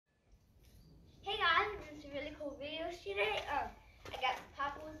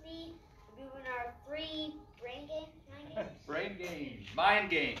brain games, mind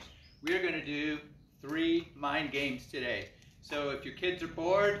games. We are going to do 3 mind games today. So if your kids are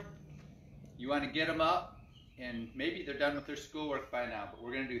bored, you want to get them up, and maybe they're done with their schoolwork by now, but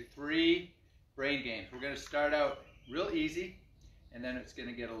we're going to do 3 brain games. We're going to start out real easy, and then it's going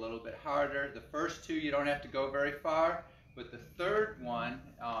to get a little bit harder. The first 2 you don't have to go very far, but the third one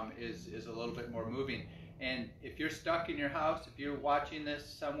is a little bit more moving. And if you're stuck in your house, if you're watching this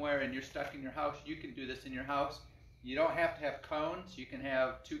somewhere and you're stuck in your house, you can do this in your house. You don't have to have cones. You can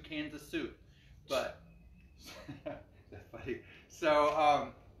have 2 cans of soup. But that's funny.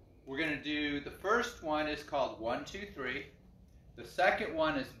 So we're going to do, the first one is called 1, 2, 3. The second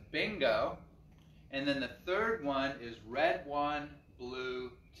one is bingo. And then the third one is red 1,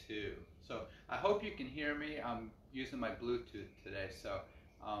 blue 2. So I hope you can hear me. I'm using my Bluetooth today, so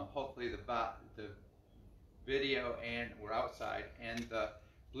hopefully the video, and we're outside, and the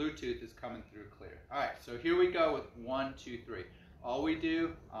Bluetooth is coming through clear. All right, so here we go with 1, 2, 3. All we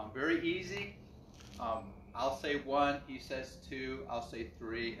do, very easy. I'll say 1, he says 2, I'll say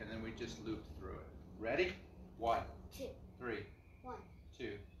 3, and then we just loop through it. Ready? 1, 2, 3, 1, 2,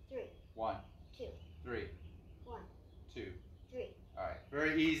 3, 1, 2, 3, 1, 2, 3. All right,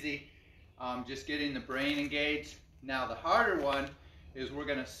 very easy. Just getting the brain engaged. Now the harder one is we're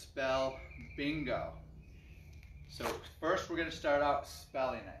going to spell bingo. So first we're going to start out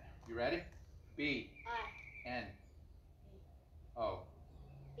spelling it. You ready? B, I, N, O,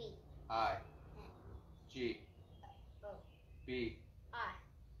 B, I, N, G, O, B,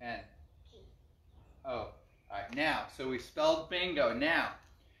 I, N, G. O. All right, now, so we spelled bingo. Now,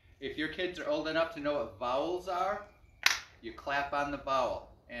 if your kids are old enough to know what vowels are, you clap on the vowel.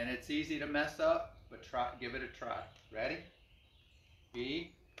 And it's easy to mess up, but give it a try. Ready?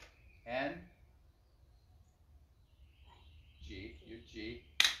 B, N, G, your G.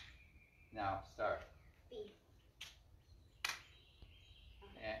 Now start. B.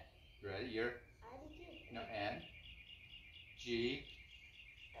 N, ready? Your I did you. no N, G.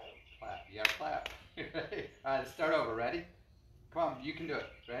 O. Clap. You gotta clap. Ready? All right, let's start over. Ready? Come on, you can do it.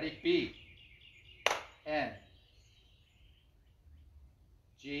 Ready? B, N,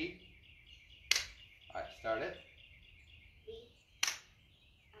 G. All right, start it. B,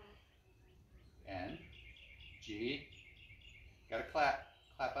 N, G. Gotta clap.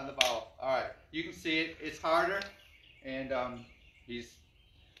 Clap on the vowel. All right, you can see it. It's harder, and he's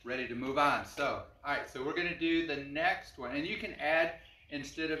ready to move on. So, all right, so we're gonna do the next one, and you can add,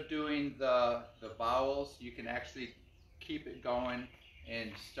 instead of doing the vowels, you can actually keep it going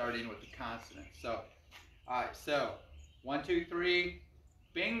and starting with the consonants. So, all right, so 1, 2, 3,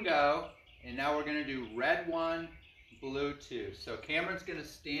 bingo, and now we're gonna do red 1, blue 2. So Cameron's gonna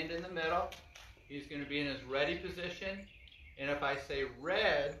stand in the middle. He's gonna be in his ready position. And if I say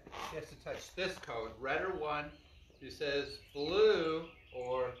red, he has to touch this code, red or 1. If he says blue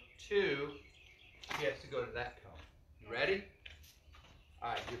or 2, he has to go to that code. You ready?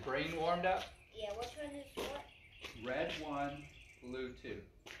 All right, your brain warmed up? yeah, which one is what? Red 1, blue 2.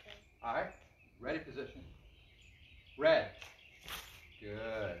 Okay. All right, ready position. Red.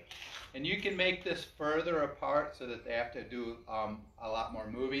 Good. And you can make this further apart so that they have to do a lot more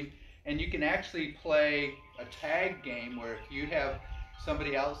moving. And you can actually play a tag game where if you have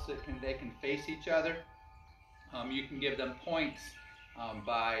somebody else that they can face each other, you can give them points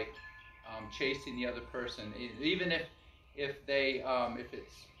by chasing the other person. Even if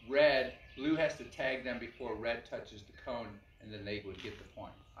it's red, blue has to tag them before red touches the cone, and then they would get the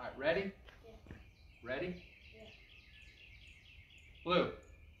point. All right, ready? Yeah. Ready? Yeah. Blue.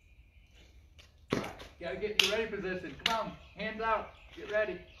 All right, gotta get in your ready position. Come on, hands out. Get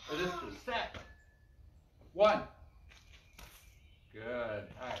ready. Or this is set. 1. Good.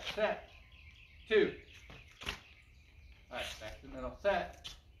 All right, set. 2. All right, back to the middle. Set.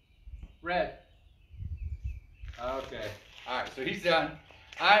 Red. Okay. All right, so he's done.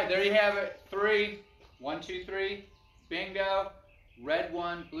 All right, there you have it. 3. 1, 2, 3. Bingo. Red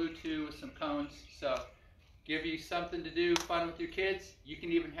 1, blue 2 with some cones. So give you something to do, fun with your kids. You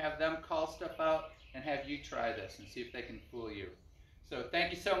can even have them call stuff out and have you try this and see if they can fool you. So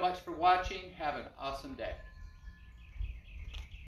thank you so much for watching. Have an awesome day.